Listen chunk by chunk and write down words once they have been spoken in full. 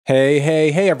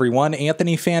Hey everyone,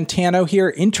 Anthony Fantano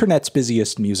here, internet's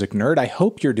busiest music nerd. I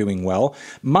hope you're doing well.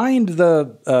 Mind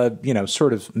the,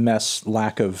 sort of mess,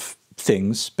 lack of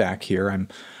things back here. I'm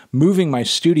moving my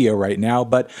studio right now,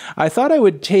 but I thought I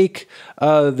would take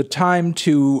the time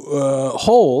to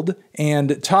hold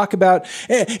and talk about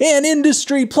an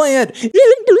industry plant.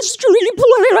 Industry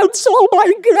plants, oh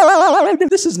my god!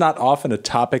 This is not often a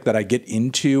topic that I get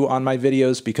into on my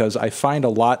videos because I find a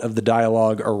lot of the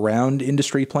dialogue around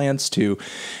industry plants to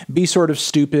be sort of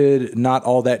stupid, not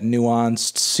all that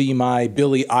nuanced. See my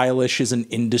Billie Eilish is an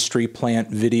industry plant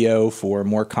video for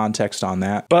more context on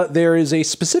that. But there is a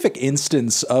specific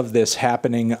instance of this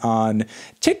happening on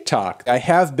TikTok. I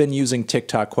have been using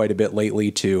TikTok quite a bit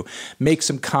lately to make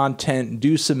some content,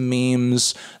 do some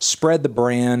memes, spread the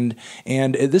brand,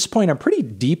 and at this point I'm pretty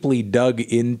deeply dug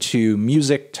into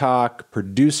music talk,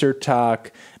 producer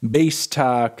talk, bass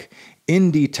talk,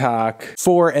 indie talk.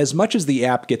 For as much as the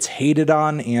app gets hated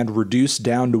on and reduced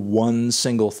down to one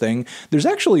single thing, there's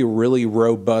actually a really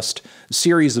robust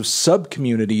series of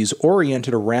sub-communities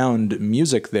oriented around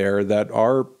music there that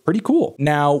are pretty cool.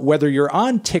 Now, whether you're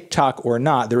on TikTok or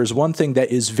not, there is one thing that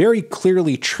is very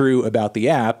clearly true about the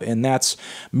app, and that's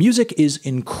music is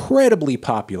incredibly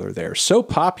popular there. So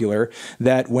popular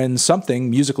that when something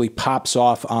musically pops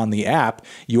off on the app,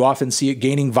 you often see it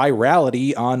gaining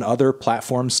virality on other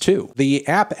platforms too. The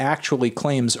app actually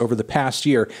claims over the past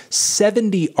year,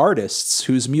 70 artists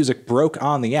whose music broke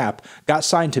on the app got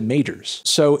signed to majors.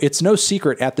 So it's no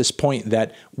secret at this point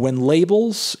that when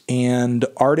labels and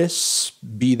artists,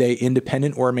 be they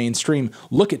independent or mainstream,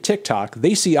 look at TikTok,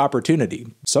 they see opportunity.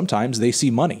 Sometimes they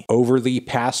see money. Over the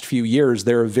past few years,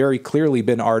 there have very clearly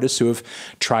been artists who have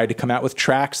tried to come out with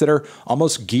tracks that are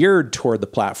almost geared toward the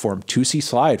platform. 2C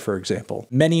Slide, for example.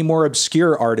 Many more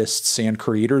obscure artists and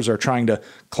creators are trying to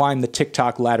climb the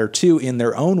TikTok ladder too in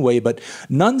their own way, but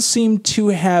none seem to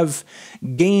have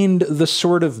gained the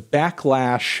sort of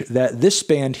backlash that this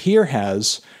band here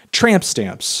has. Tramp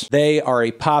Stamps. They are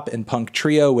a pop and punk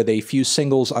trio with a few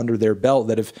singles under their belt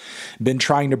that have been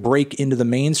trying to break into the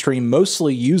mainstream,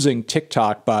 mostly using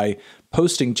TikTok by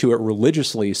posting to it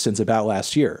religiously since about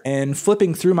last year. And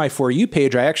flipping through my For You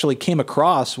page, I actually came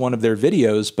across one of their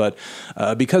videos, but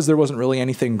because there wasn't really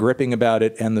anything gripping about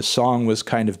it and the song was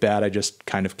kind of bad, I just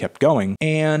kind of kept going.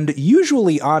 And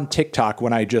usually on TikTok,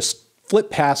 when I just flip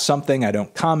past something, I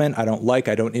don't comment, I don't like,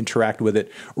 I don't interact with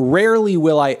it. Rarely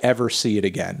will I ever see it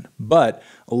again. But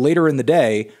later in the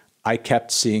day, I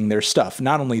kept seeing their stuff.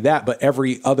 Not only that, but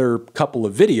every other couple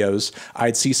of videos,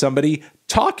 I'd see somebody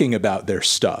talking about their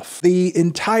stuff. The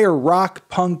entire rock,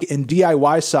 punk, and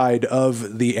DIY side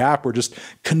of the app were just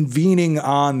convening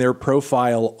on their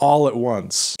profile all at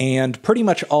once. And pretty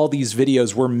much all these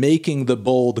videos were making the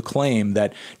bold claim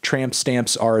that tramp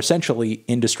stamps are essentially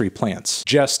industry plants,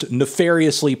 just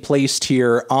nefariously placed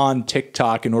here on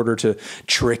TikTok in order to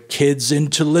trick kids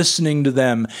into listening to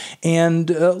them. And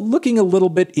looking a little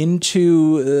bit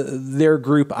into their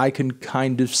group, I can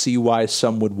kind of see why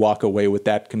some would walk away with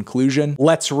that conclusion.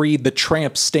 Let's read the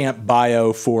Tramp Stamp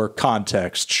bio for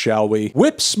context, shall we?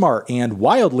 Whip-smart and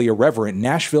wildly irreverent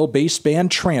Nashville-based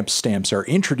band Tramp Stamps are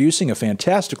introducing a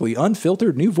fantastically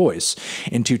unfiltered new voice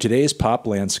into today's pop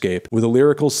landscape. With a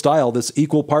lyrical style that's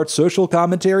equal parts social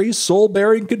commentary,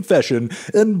 soul-bearing confession,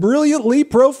 and brilliantly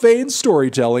profane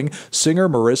storytelling, singer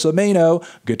Marissa Mano,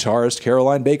 guitarist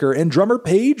Caroline Baker, and drummer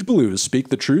Paige Blues speak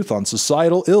the truth on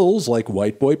societal ills like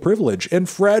white boy privilege and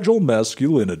fragile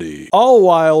masculinity, all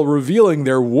while revealing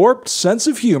their warped sense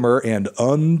of humor and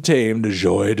untamed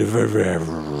joie de vivre.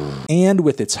 And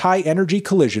with its high-energy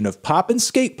collision of pop and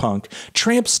skate punk,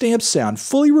 Tramp Stamp sound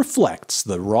fully reflects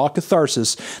the raw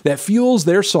catharsis that fuels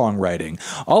their songwriting.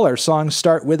 All our songs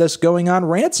start with us going on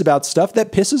rants about stuff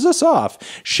that pisses us off.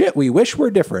 Shit we wish were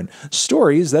different.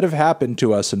 Stories that have happened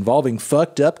to us involving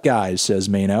fucked up guys, says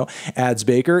Mano. Adds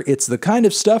Baker, it's the kind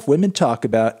of stuff women talk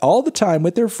about all the time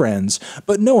with their friends,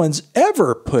 but no one's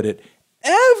ever put it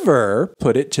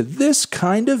to this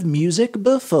kind of music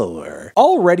before.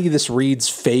 Already this reads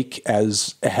fake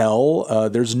as hell.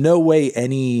 There's no way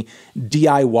any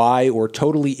DIY or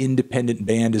totally independent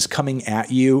band is coming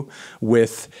at you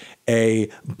with a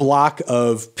block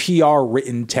of PR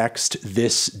written text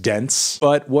this dense.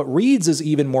 But what reads is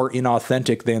even more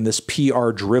inauthentic than this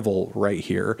PR drivel right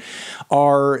here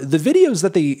are the videos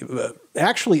that they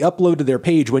actually upload to their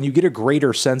page when you get a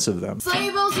greater sense of them.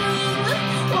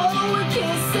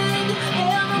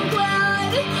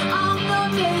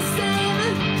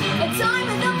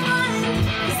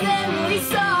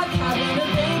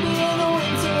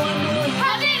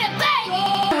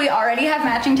 We already have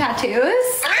matching tattoos.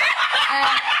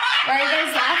 Why are you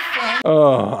guys laughing?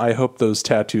 Oh, I hope those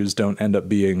tattoos don't end up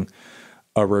being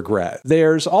a regret.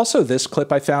 There's also this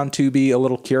clip I found to be a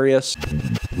little curious.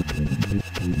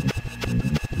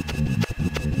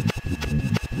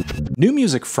 New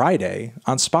Music Friday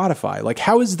on Spotify. Like,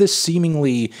 how is this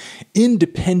seemingly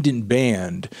independent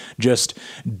band just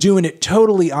doing it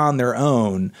totally on their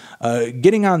own,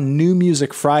 getting on New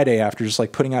Music Friday after just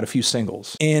like putting out a few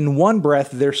singles? In one breath,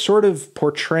 they're sort of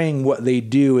portraying what they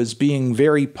do as being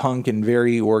very punk and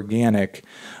very organic,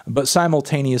 but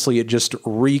simultaneously it just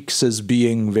reeks as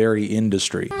being very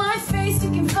industry. My face, you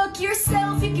can fuck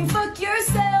yourself, you can fuck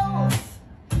yourself.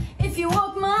 If you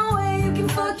walk my way, you can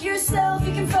fuck yourself,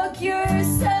 you can fuck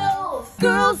yourself.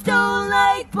 Girls don't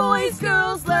like boys,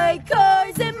 girls like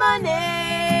cars and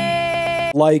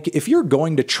money. Like, if you're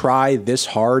going to try this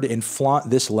hard and flaunt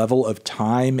this level of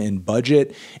time and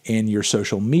budget in your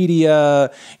social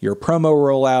media, your promo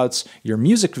rollouts, your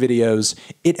music videos,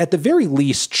 it at the very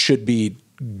least should be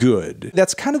good.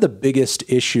 That's kind of the biggest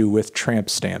issue with Tramp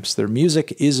Stamps. Their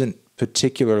music isn't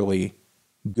particularly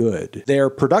good. Their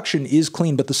production is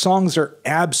clean, but the songs are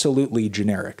absolutely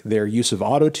generic. Their use of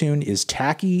autotune is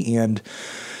tacky, and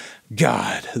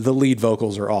God, the lead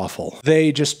vocals are awful.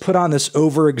 They just put on this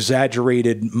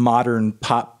over-exaggerated modern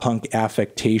pop-punk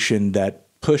affectation that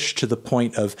pushed to the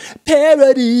point of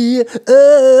parody.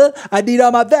 I need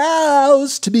all my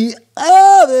vows to be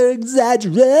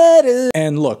over-exaggerated.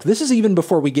 And look, this is even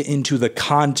before we get into the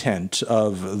content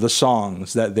of the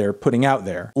songs that they're putting out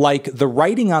there. Like, the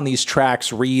writing on these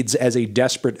tracks reads as a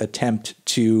desperate attempt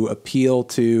to appeal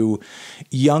to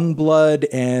Youngblood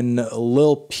and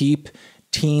Lil Peep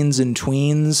teens and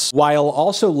tweens, while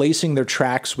also lacing their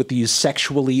tracks with these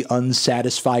sexually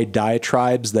unsatisfied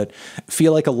diatribes that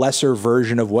feel like a lesser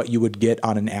version of what you would get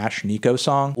on an Ash Nico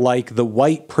song. Like, the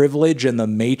white privilege and the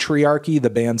matriarchy the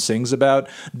band sings about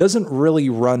doesn't really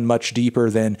run much deeper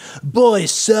than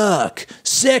boys suck,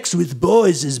 sex with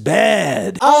boys is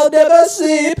bad, I'll never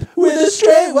sleep with a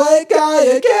straight white guy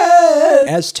again.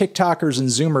 As TikTokers and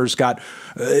Zoomers got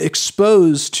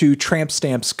exposed to Tramp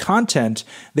Stamps content,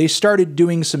 they started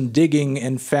doing some digging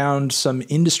and found some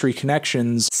industry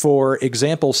connections. For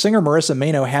example, singer Marissa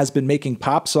Mano has been making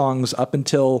pop songs up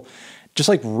until just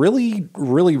like really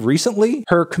recently.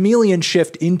 Her chameleon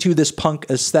shift into this punk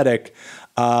aesthetic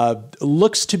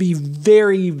looks to be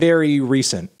very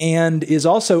recent, and is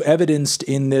also evidenced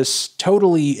in this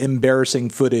totally embarrassing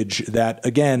footage that,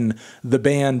 again, the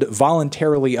band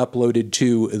voluntarily uploaded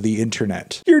to the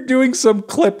internet. You're doing some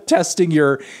clip testing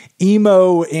your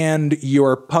emo and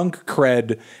your punk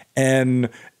cred, and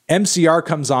MCR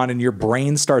comes on and your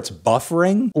brain starts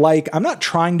buffering. Like, I'm not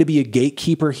trying to be a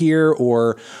gatekeeper here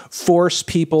or force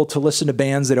people to listen to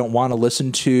bands they don't want to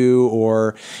listen to,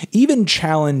 or even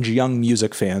challenge young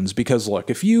music fans. Because look,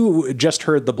 if you just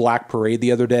heard the Black Parade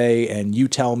the other day and you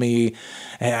tell me,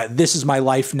 this is my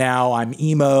life now, I'm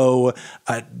emo,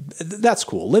 that's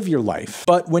cool, live your life.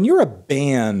 But when you're a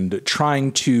band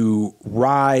trying to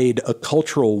ride a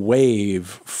cultural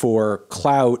wave for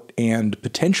clout and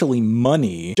potentially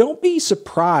money, don't be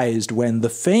surprised when the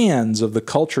fans of the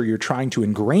culture you're trying to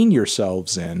ingrain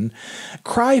yourselves in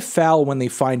cry foul when they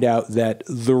find out that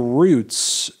the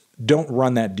roots don't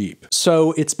run that deep.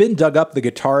 So it's been dug up the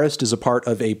guitarist is a part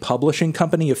of a publishing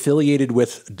company affiliated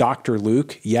with Dr.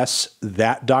 Luke. Yes,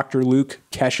 that Dr. Luke,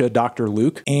 Kesha Dr.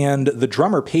 Luke. And the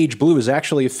drummer Paige Blue is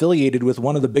actually affiliated with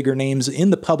one of the bigger names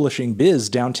in the publishing biz,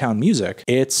 Downtown Music.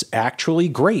 It's actually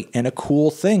great and a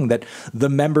cool thing that the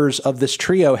members of this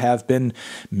trio have been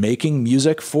making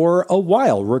music for a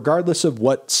while, regardless of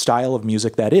what style of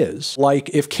music that is. Like,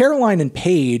 if Caroline and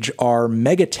Paige are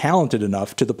mega talented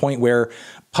enough to the point where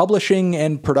publishing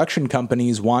and production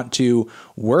companies want to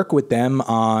work with them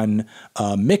on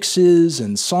mixes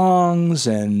and songs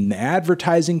and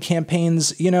advertising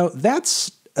campaigns, you know, that's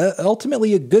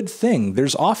ultimately a good thing.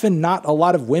 There's often not a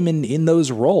lot of women in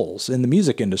those roles in the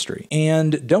music industry.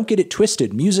 And don't get it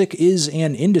twisted, music is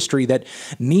an industry that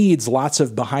needs lots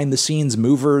of behind-the-scenes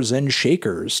movers and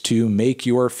shakers to make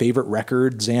your favorite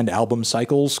records and album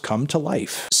cycles come to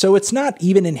life. So it's not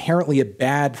even inherently a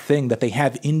bad thing that they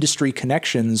have industry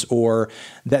connections or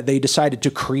that they decided to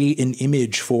create an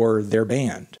image for their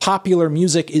band. Popular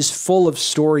music is full of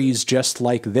stories just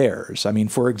like theirs. I mean,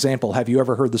 for example, have you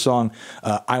ever heard the song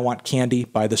I Want Candy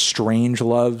by the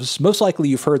Strangeloves. Most likely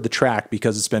you've heard the track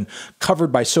because it's been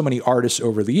covered by so many artists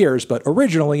over the years, but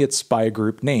originally it's by a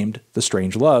group named the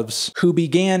Strangeloves, who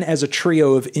began as a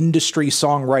trio of industry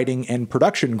songwriting and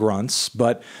production grunts,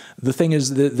 but the thing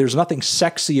is that there's nothing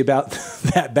sexy about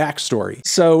that backstory.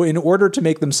 So in order to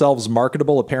make themselves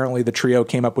marketable, apparently the trio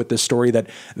came up with this story that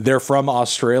they're from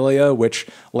Australia, which,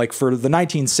 like, for the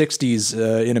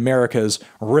 1960s in America is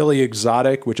really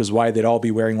exotic, which is why they'd all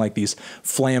be wearing like these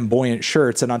flamboyant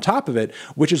shirts. And on top of it,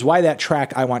 which is why that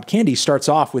track I Want Candy starts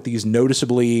off with these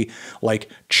noticeably like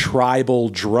tribal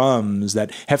drums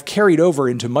that have carried over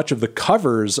into much of the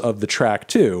covers of the track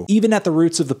too. Even at the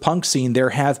roots of the punk scene, there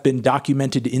have been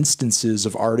documented instances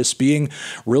of artists being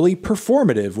really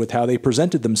performative with how they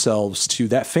presented themselves to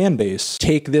that fan base.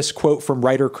 Take this quote from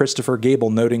writer Christopher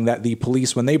Gable, noting that the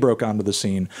Police, when they broke onto the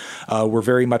scene, were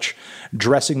very much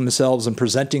dressing themselves and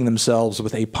presenting themselves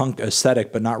with a punk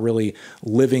aesthetic, but not really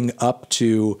living up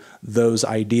to those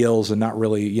ideals and not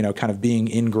really, you know, kind of being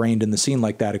ingrained in the scene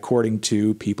like that, according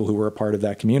to people who were a part of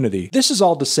that community. This is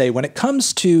all to say, when it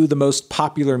comes to the most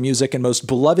popular music and most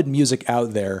beloved music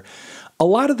out there, a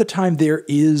lot of the time there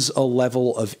is a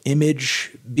level of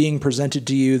image being presented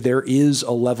to you. There is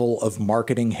a level of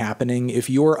marketing happening. If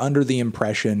you're under the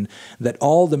impression that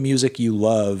all the music you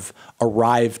love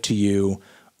arrived to you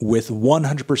with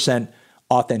 100%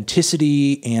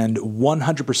 authenticity and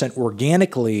 100%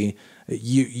 organically,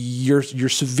 you're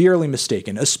severely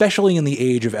mistaken, especially in the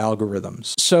age of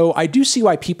algorithms. So I do see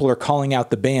why people are calling out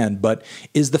the band, but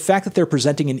is the fact that they're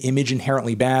presenting an image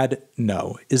inherently bad?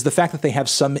 No. Is the fact that they have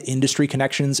some industry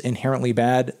connections inherently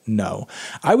bad? No.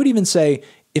 I would even say,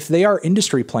 if they are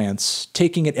industry plants,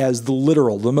 taking it as the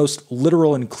most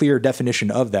literal and clear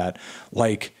definition of that,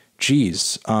 like,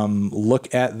 geez,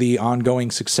 look at the ongoing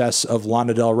success of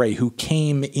Lana Del Rey, who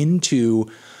came into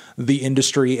the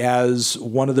industry as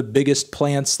one of the biggest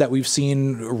plants that we've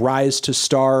seen rise to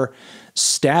star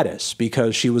status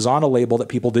because she was on a label that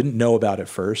people didn't know about at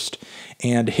first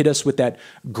and hit us with that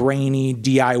grainy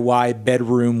DIY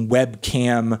bedroom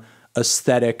webcam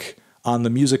aesthetic on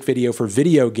the music video for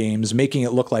video games, making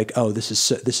it look like, oh, this is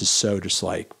so just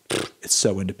like, it's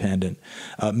so independent.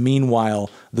 Meanwhile,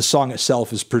 the song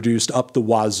itself is produced up the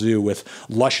wazoo with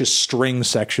luscious string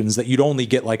sections that you'd only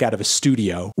get like out of a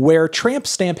studio. Where Tramp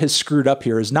Stamp has screwed up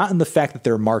here is not in the fact that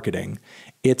they're marketing,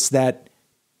 it's that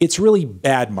it's really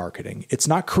bad marketing. It's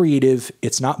not creative,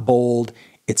 it's not bold,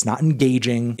 it's not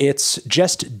engaging. It's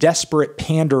just desperate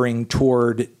pandering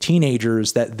toward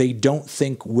teenagers that they don't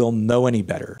think will know any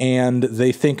better. And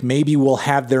they think maybe will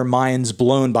have their minds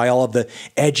blown by all of the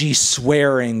edgy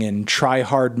swearing and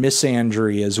try-hard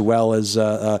misandry, as well as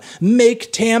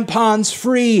make tampons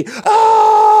free.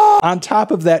 Ah! On top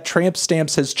of that, Tramp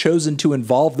Stamps has chosen to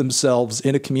involve themselves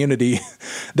in a community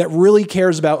that really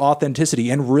cares about authenticity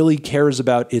and really cares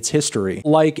about its history.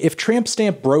 Like, if Tramp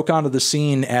Stamp broke onto the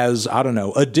scene as, I don't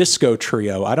know, a disco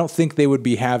trio, I don't think they would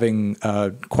be having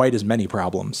quite as many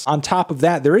problems. On top of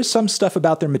that, there is some stuff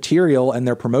about their material and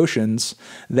their promotions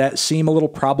that seem a little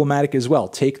problematic as well.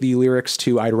 Take the lyrics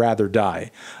to I'd Rather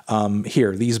Die.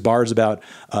 Here, these bars about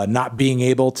not being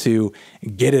able to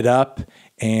get it up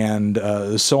and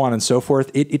so on and so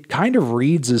forth. It kind of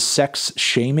reads as sex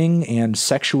shaming and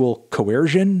sexual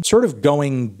coercion, sort of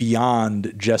going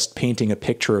beyond just painting a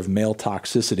picture of male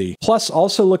toxicity. Plus,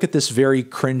 also look at this very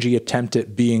cringy attempt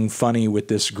at being funny with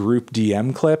this group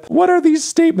DM clip. What are these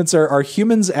statements? Are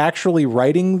humans actually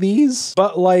writing these?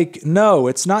 But like, no,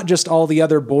 it's not just all the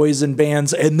other boys and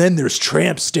bands, and then there's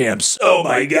Tramp Stamps. Oh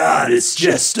my God, it's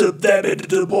just them and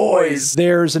the boys.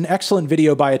 There's an excellent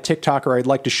video by a TikToker I'd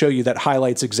like to show you that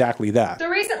highlights exactly that. So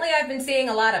recently I've been seeing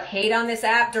a lot of hate on this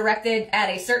app directed at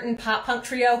a certain pop punk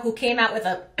trio who came out with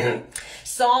a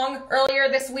song earlier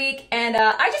this week, and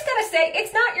I just gotta say,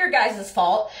 it's not your guys'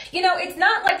 fault. You know, it's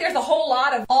not like there's a whole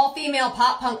lot of all-female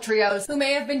pop punk trios who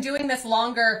may have been doing this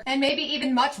longer and maybe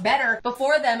even much better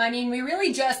before them. I mean, we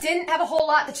really just didn't have a whole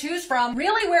lot to choose from.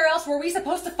 Really, where else were we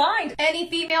supposed to find any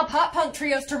female pop punk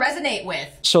trios to resonate with?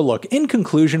 So look, in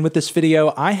conclusion with this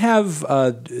video, I have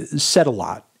said a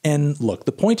lot. And look,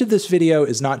 the point of this video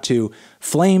is not to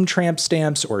flame Tramp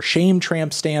Stamps or shame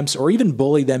Tramp Stamps or even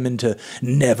bully them into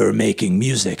never making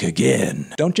music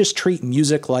again. Don't just treat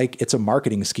music like it's a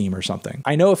marketing scheme or something.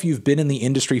 I know if you've been in the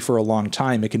industry for a long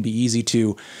time, it can be easy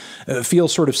to feel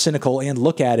sort of cynical and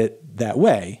look at it that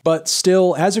way. But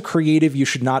still, as a creative, you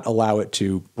should not allow it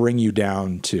to bring you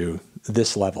down to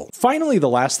this level. Finally, the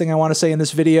last thing I want to say in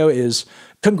this video is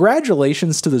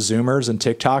congratulations to the Zoomers and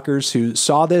TikTokers who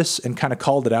saw this and kind of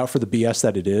called it out for the BS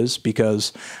that it is,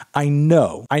 because I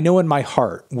know in my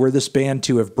heart, were this band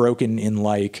to have broken in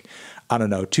like, I don't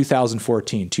know,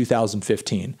 2014,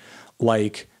 2015,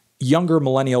 like younger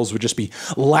millennials would just be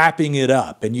lapping it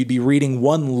up and you'd be reading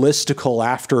one listicle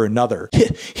after another.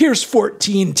 Here's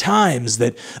 14 times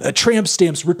that tramp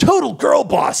stamps were total girl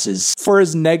bosses. For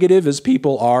as negative as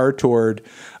people are toward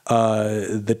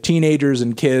the teenagers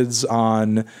and kids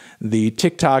on the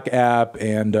TikTok app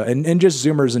and just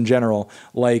Zoomers in general,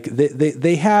 like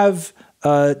they have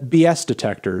BS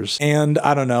detectors. And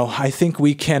I don't know, I think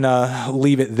we can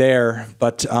leave it there.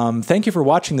 But thank you for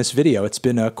watching this video. It's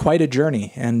been quite a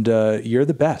journey, and you're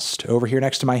the best. Over here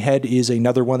next to my head is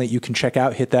another one that you can check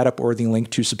out. Hit that up or the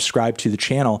link to subscribe to the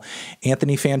channel.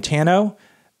 Anthony Fantano,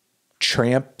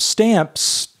 tramp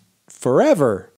stamps forever.